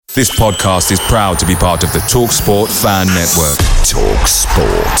This podcast is proud to be part of the TalkSport Fan Network.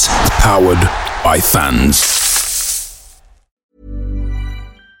 TalkSport. Powered by fans.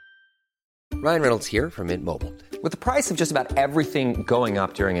 Ryan Reynolds here from Mint Mobile. With the price of just about everything going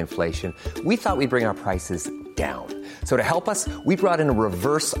up during inflation, we thought we'd bring our prices down. So to help us, we brought in a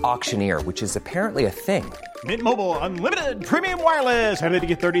reverse auctioneer, which is apparently a thing. Mint Mobile Unlimited Premium Wireless. How to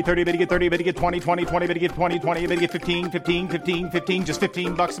get 30, 30, bit to get 30, bit to get 20, 20, 20, bit to get 20, 20, bit to get 15, 15, 15, 15, just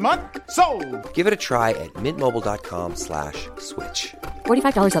 $15 a month? Sold! Give it a try at mintmobile.com/switch.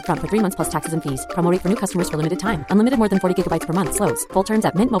 $45 up front for 3 months plus taxes and fees. Promo rate for new customers for limited time. Unlimited more than 40 gigabytes per month. Slows full terms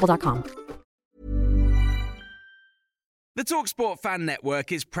at mintmobile.com. The TalkSport Fan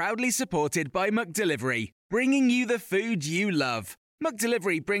Network is proudly supported by McDelivery, bringing you the food you love.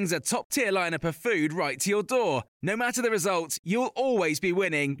 McDelivery brings a top-tier lineup of food right to your door. No matter the result, you'll always be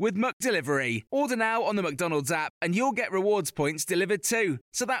winning with McDelivery. Order now on the McDonald's app and you'll get rewards points delivered too.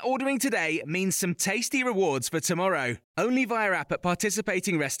 So that ordering today means some tasty rewards for tomorrow. Only via app at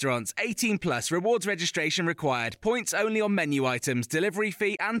participating restaurants. 18 plus. Rewards registration required. Points only on menu items. Delivery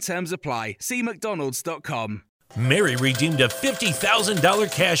fee and terms apply. See mcdonalds.com. Mary redeemed a $50,000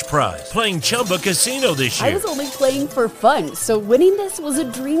 cash prize playing Chumba Casino this year. I was only playing for fun, so winning this was a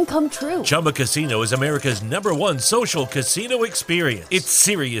dream come true. Chumba Casino is America's #1 social casino experience. It's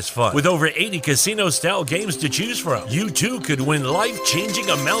serious fun. With over 80 casino-style games to choose from, you too could win life-changing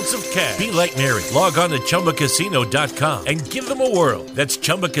amounts of cash. Be like Mary. Log on to ChumbaCasino.com and give them a whirl. That's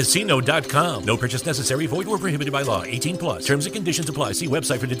ChumbaCasino.com. No purchase necessary. Void where prohibited by law. 18 plus. Terms and conditions apply. See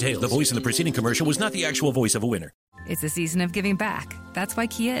website for details. The voice in the preceding commercial was not the actual voice of a winner. It's the season of giving back. That's why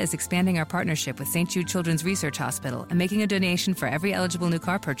Kia is expanding our partnership with St. Jude Children's Research Hospital and making a donation for every eligible new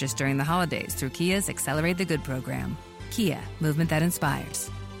car purchase during the holidays through Kia's Accelerate the Good program. Kia, movement that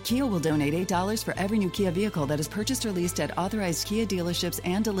inspires. Kia will donate $8 for every new Kia vehicle that is purchased or leased at authorized Kia dealerships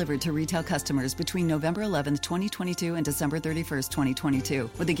and delivered to retail customers between November 11th, 2022 and December 31st, 2022,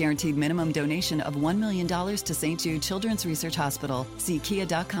 with a guaranteed minimum donation of $1 million to St. Jude Children's Research Hospital. See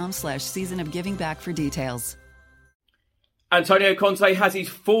kia.com/season of giving back for details. Antonio Conte has his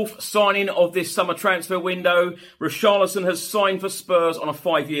fourth signing of this summer transfer window. Richarlison has signed for Spurs on a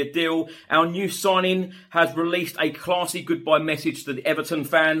 5-year deal. Our new signing has released a classy goodbye message to the Everton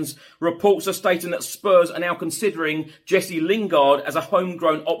fans. Reports are stating that Spurs are now considering Jesse Lingard as a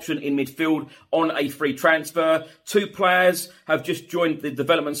homegrown option in midfield on a free transfer. 2 players have just joined the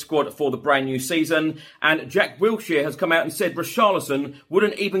development squad for the brand new season. And Jack Wilshere has come out and said Richarlison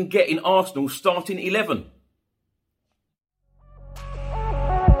wouldn't even get in Arsenal's starting 11.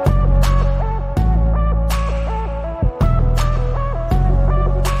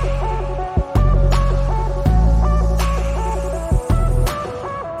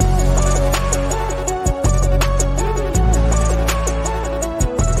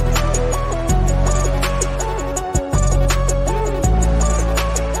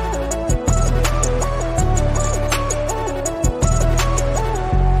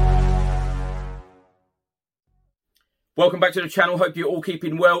 Welcome back to the channel. Hope you're all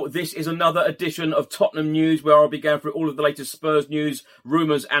keeping well. This is another edition of Tottenham News, where I'll be going through all of the latest Spurs news,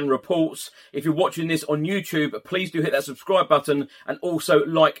 rumours and reports. If you're watching this on YouTube, please do hit that subscribe button and also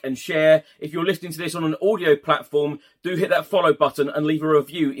like and share. If you're listening to this on an audio platform, do hit that follow button and leave a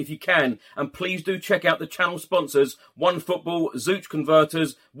review if you can. And please do check out the channel sponsors, OneFootball, Zooch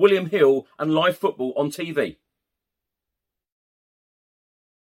Converters, William Hill and Live Football on TV.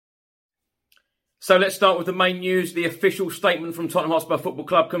 So let's start with the main news. The official statement from Tottenham Hotspur Football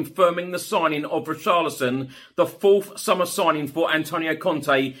Club confirming the signing of Richarlison, the 4th summer signing for Antonio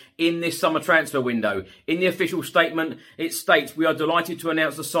Conte in this summer transfer window. In the official statement, it states, "We are delighted to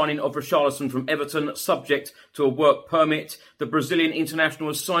announce the signing of Richarlison from Everton, subject to a work permit. The Brazilian international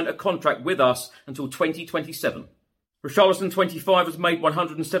has signed a contract with us until 2027. Richarlison, 25, has made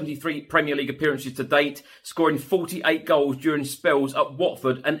 173 Premier League appearances to date, scoring 48 goals during spells at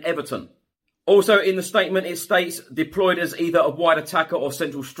Watford and Everton. Also in the statement it states, deployed as either a wide attacker or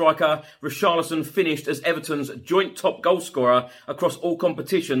central striker, Richarlison finished as Everton's joint top goal scorer across all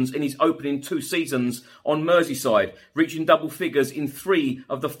competitions in his opening 2 seasons on Merseyside, reaching double figures in 3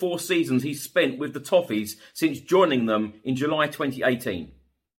 of the 4 seasons he's spent with the Toffees since joining them in July 2018.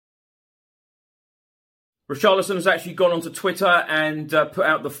 Richarlison has actually gone onto Twitter and put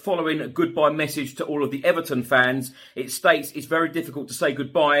out the following goodbye message to all of the Everton fans. It states, "It's very difficult to say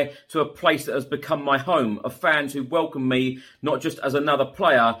goodbye to a place that has become my home, of fans who welcome me not just as another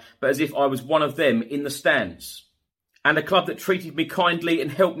player, but as if I was one of them in the stands. And a club that treated me kindly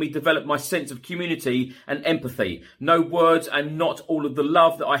and helped me develop my sense of community and empathy. No words and not all of the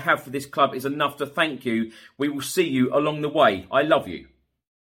love that I have for this club is enough to thank you. We will see you along the way. I love you."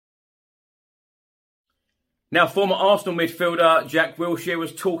 Now, former Arsenal midfielder Jack Wilshere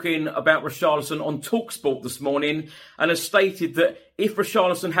was talking about Richarlison on TalkSport this morning and has stated that if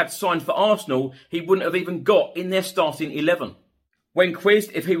Richarlison had signed for Arsenal, he wouldn't have even got in their starting 11. When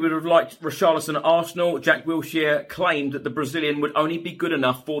quizzed if he would have liked Richarlison at Arsenal, Jack Wilshere claimed that the Brazilian would only be good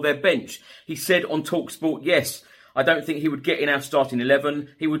enough for their bench. He said on TalkSport, yes, I don't think he would get in our starting 11.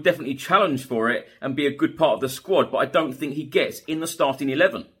 He would definitely challenge for it and be a good part of the squad, but I don't think he gets in the starting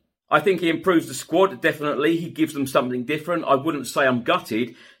 11. I think he improves the squad, definitely. He gives them something different. I wouldn't say I'm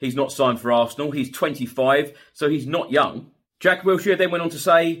gutted he's not signed for Arsenal. He's 25, so he's not young. Jack Wilshere then went on to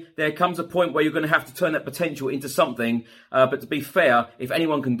say, there comes a point where you're going to have to turn that potential into something. But to be fair, if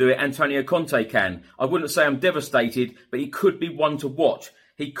anyone can do it, Antonio Conte can. I wouldn't say I'm devastated, but he could be one to watch.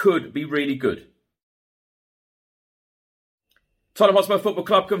 He could be really good. Tottenham Hotspur Football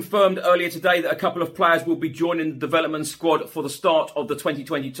Club confirmed earlier today that a couple of players will be joining the development squad for the start of the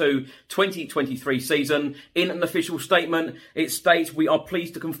 2022-2023 season. In an official statement, it states, we are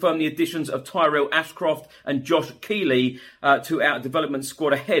pleased to confirm the additions of Tyrell Ashcroft and Josh Keeley to our development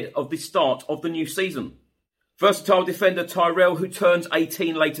squad ahead of the start of the new season. Versatile defender Tyrell, who turns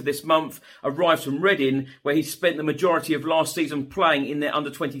 18 later this month, arrives from Reading, where he spent the majority of last season playing in their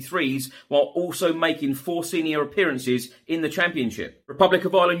under-23s, while also making 4 senior appearances in the Championship. Republic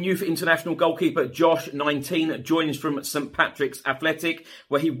of Ireland youth international goalkeeper Josh, 19, joins from St Patrick's Athletic,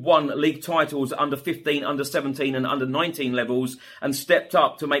 where he won league titles at under-15, under-17 and under-19 levels, and stepped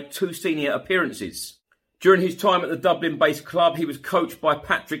up to make 2 senior appearances. During his time at the Dublin-based club, he was coached by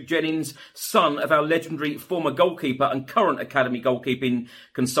Patrick Jennings, son of our legendary former goalkeeper and current academy goalkeeping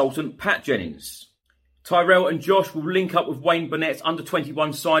consultant, Pat Jennings. Tyrell and Josh will link up with Wayne Burnett's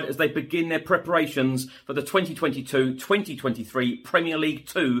under-21 side as they begin their preparations for the 2022-2023 Premier League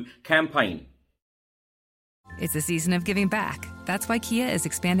 2 campaign. It's a season of giving back. That's why Kia is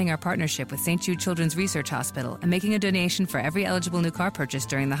expanding our partnership with St. Jude Children's Research Hospital and making a donation for every eligible new car purchase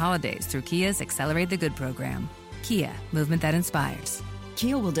during the holidays through Kia's Accelerate the Good program. Kia, movement that inspires.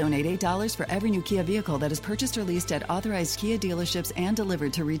 Kia will donate $8 for every new Kia vehicle that is purchased or leased at authorized Kia dealerships and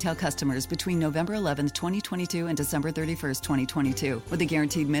delivered to retail customers between November 11th, 2022 and December 31st, 2022, with a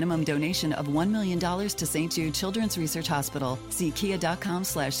guaranteed minimum donation of $1 million to St. Jude Children's Research Hospital. See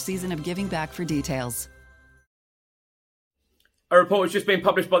kia.com/season of giving back for details. A report has just been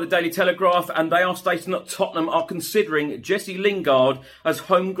published by the Daily Telegraph, and they are stating that Tottenham are considering Jesse Lingard as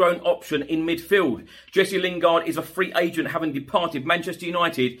homegrown option in midfield. Jesse Lingard is a free agent having departed Manchester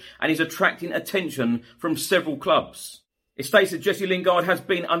United and is attracting attention from several clubs. It states that Jesse Lingard has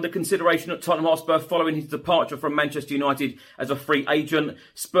been under consideration at Tottenham Hotspur following his departure from Manchester United as a free agent.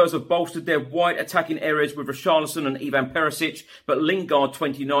 Spurs have bolstered their wide attacking areas with Richarlison and Ivan Perisic, but Lingard,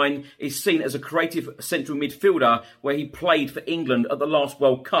 29, is seen as a creative central midfielder where he played for England at the last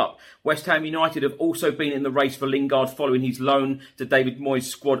World Cup. West Ham United have also been in the race for Lingard following his loan to David Moyes'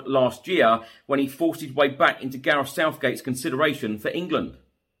 squad last year when he forced his way back into Gareth Southgate's consideration for England.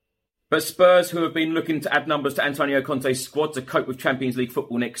 But Spurs, who have been looking to add numbers to Antonio Conte's squad to cope with Champions League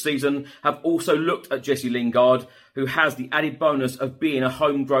football next season, have also looked at Jesse Lingard, who has the added bonus of being a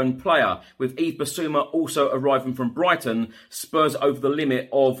homegrown player. With Yves Bissouma also arriving from Brighton, Spurs over the limit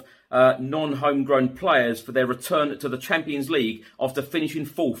of non-homegrown players for their return to the Champions League after finishing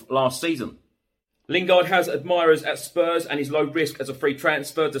 4th last season. Lingard has admirers at Spurs and is low risk as a free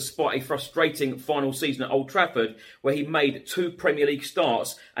transfer despite a frustrating final season at Old Trafford where he made 2 Premier League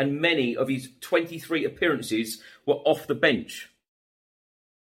starts and many of his 23 appearances were off the bench.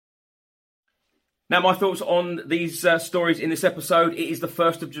 Now, my thoughts on these stories in this episode. It is the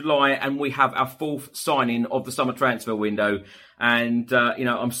 1st of July and we have our 4th signing of the summer transfer window. And,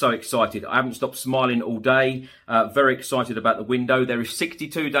 I'm so excited. I haven't stopped smiling all day. Very excited about the window. There is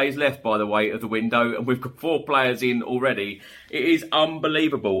 62 days left, by the way, of the window. And we've got 4 players in already. It is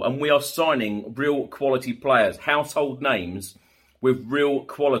unbelievable. And we are signing real quality players, household names with real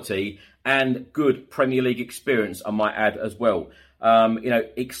quality and good Premier League experience, I might add as well.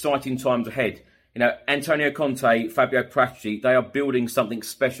 Exciting times ahead. Antonio Conte, Fabio Paratici, they are building something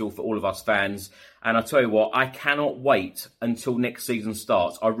special for all of us fans. And I tell you what, I cannot wait until next season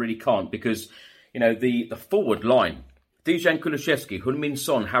starts. I really can't because, the forward line, Dejan Kulusevski, Heung-min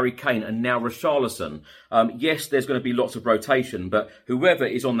Son, Harry Kane and now Richarlison. Yes, there's going to be lots of rotation, but whoever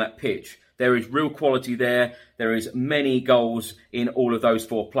is on that pitch, there is real quality there. There is many goals in all of those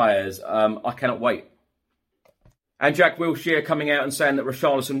 4 players. I cannot wait. And Jack Wilshere coming out and saying that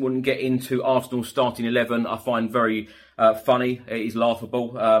Richarlison wouldn't get into Arsenal's starting 11, I find very funny. It is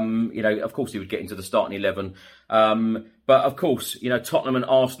laughable. Of course he would get into the starting 11. But of course, Tottenham and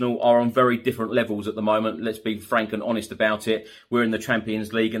Arsenal are on very different levels at the moment. Let's be frank and honest about it. We're in the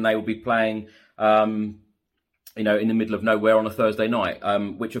Champions League and they will be playing in the middle of nowhere on a Thursday night,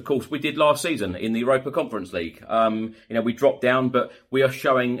 which of course we did last season in the Europa Conference League. We dropped down, but we are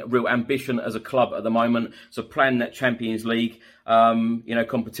showing real ambition as a club at the moment. So playing that Champions League,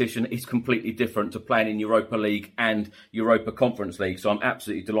 competition is completely different to playing in Europa League and Europa Conference League. So I'm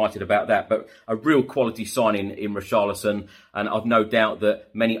absolutely delighted about that. But a real quality signing in Richarlison, and I've no doubt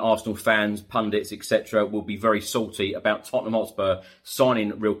that many Arsenal fans, pundits, etc., will be very salty about Tottenham Hotspur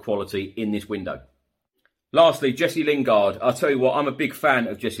signing real quality in this window. Lastly, Jesse Lingard. I'll tell you what, I'm a big fan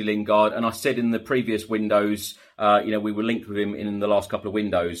of Jesse Lingard, and I said in the previous windows, we were linked with him in the last couple of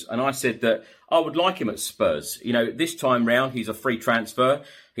windows, and I said that I would like him at Spurs. This time round, he's a free transfer.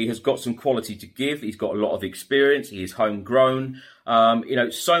 He has got some quality to give. He's got a lot of experience. He is homegrown.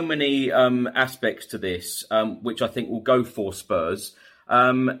 So many aspects to this, which I think will go for Spurs.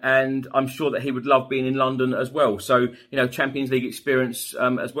 And I'm sure that he would love being in London as well. So, Champions League experience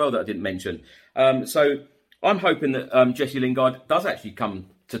as well that I didn't mention. So I'm hoping that Jesse Lingard does actually come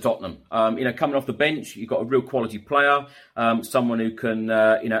to Tottenham. Coming off the bench, you've got a real quality player, someone who can,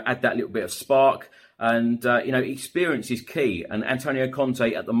 add that little bit of spark. And, experience is key. And Antonio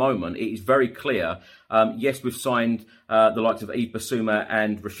Conte at the moment, it is very clear. Yes, we've signed the likes of Yves Bissouma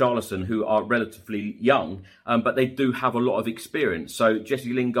and Richarlison, who are relatively young, but they do have a lot of experience. So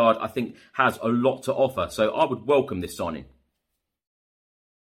Jesse Lingard, I think, has a lot to offer. So I would welcome this signing.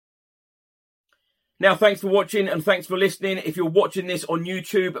 Now, thanks for watching and thanks for listening. If you're watching this on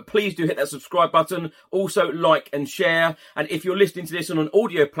YouTube, please do hit that subscribe button. Also, like and share. And if you're listening to this on an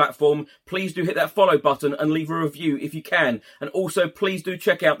audio platform, please do hit that follow button and leave a review if you can. And also, please do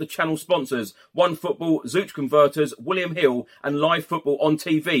check out the channel sponsors, OneFootball, Zooch Converters, William Hill, and Live Football on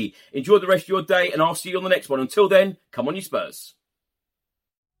TV. Enjoy the rest of your day, and I'll see you on the next one. Until then, come on, you Spurs.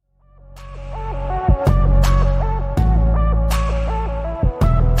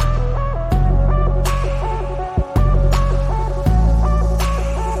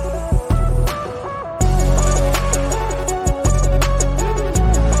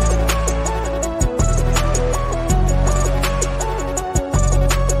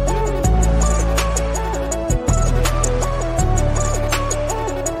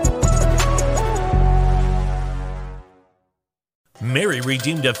 Mary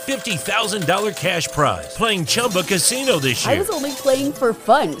redeemed a $50,000 cash prize playing Chumba Casino this year. I was only playing for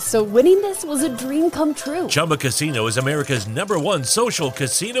fun, so winning this was a dream come true. Chumba Casino is America's #1 social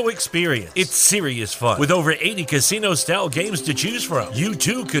casino experience. It's serious fun. With over 80 casino-style games to choose from, you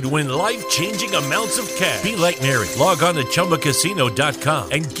too could win life-changing amounts of cash. Be like Mary. Log on to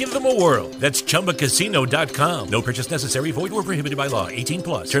ChumbaCasino.com and give them a whirl. That's ChumbaCasino.com. No purchase necessary. Void where prohibited by law.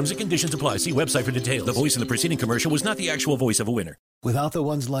 18+. Terms and conditions apply. See website for details. The voice in the preceding commercial was not the actual voice of a winner. Without the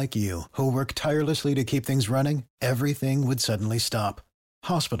ones like you, who work tirelessly to keep things running, everything would suddenly stop.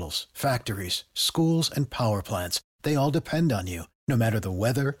 Hospitals, factories, schools, and power plants, they all depend on you. No matter the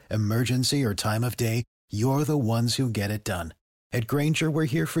weather, emergency, or time of day, you're the ones who get it done. At Grainger, we're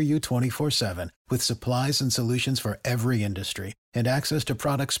here for you 24/7, with supplies and solutions for every industry, and access to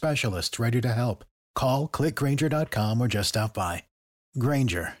product specialists ready to help. Call, click Grainger.com, or just stop by.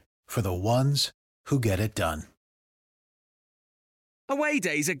 Grainger, for the ones who get it done. Away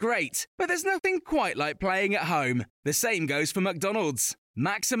days are great, but there's nothing quite like playing at home. The same goes for McDonald's.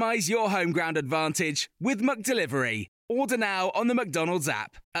 Maximise your home ground advantage with McDelivery. Order now on the McDonald's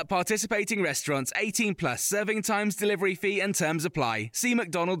app. At participating restaurants, 18+, serving times, delivery fee and terms apply. See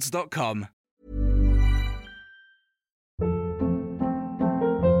mcdonalds.com.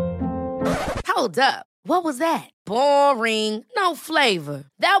 Hold up. What was that? Boring. No flavor.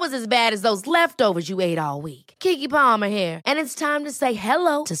 That was as bad as those leftovers you ate all week. Keke Palmer here. And it's time to say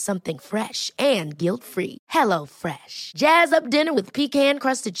hello to something fresh and guilt-free. Hello Fresh. Jazz up dinner with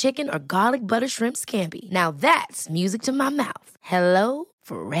pecan-crusted chicken or garlic butter shrimp scampi. Now that's music to my mouth. Hello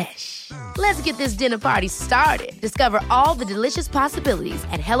Fresh. Let's get this dinner party started. Discover all the delicious possibilities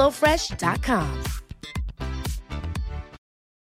at HelloFresh.com.